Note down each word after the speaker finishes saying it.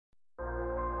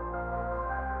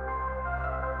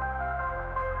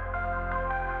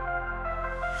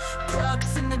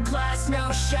Cracks in the glass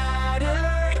now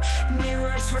shattered.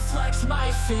 Mirrors reflect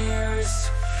my fears.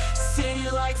 City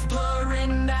lights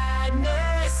blurring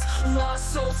madness.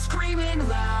 Lost souls screaming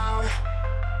loud.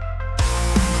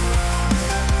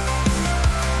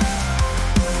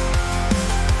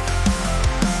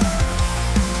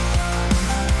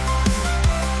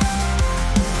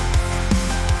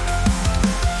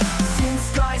 Thin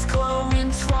skies glow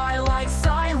in twilight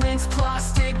silence.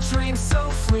 Plastic dreams so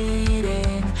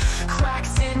fleeting.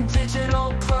 Cracks in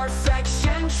digital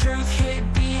perfection. Truth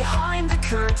hid behind the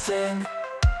curtain.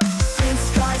 Thin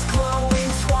skies glow in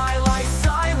twilight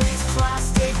silence.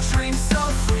 Plastic dreams so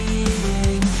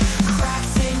fleeting.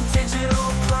 Cracks in digital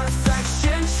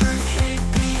perfection. Truth hid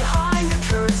behind the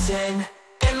curtain.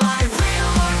 Am I real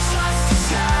or just a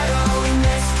shadow in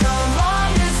this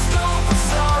kaleidoscope of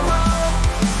sorrow?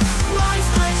 Lines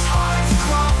glitch hard to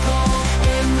crumple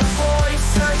in the void,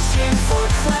 searching for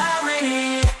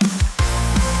clarity.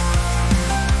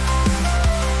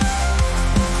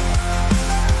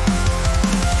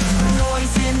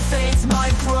 Noise invades my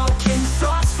broken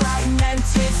thoughts,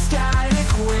 fragmented static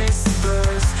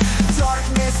whispers.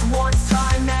 Darkness wants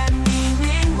time and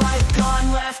meaning, life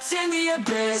gone left in the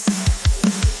abyss.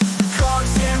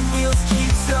 Cogs and wheels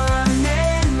keep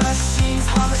turning, machines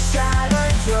hum a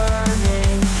shattered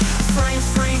yearning. Frames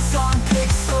freeze on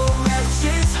pixel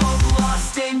edges, hope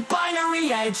lost in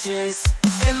binary edges.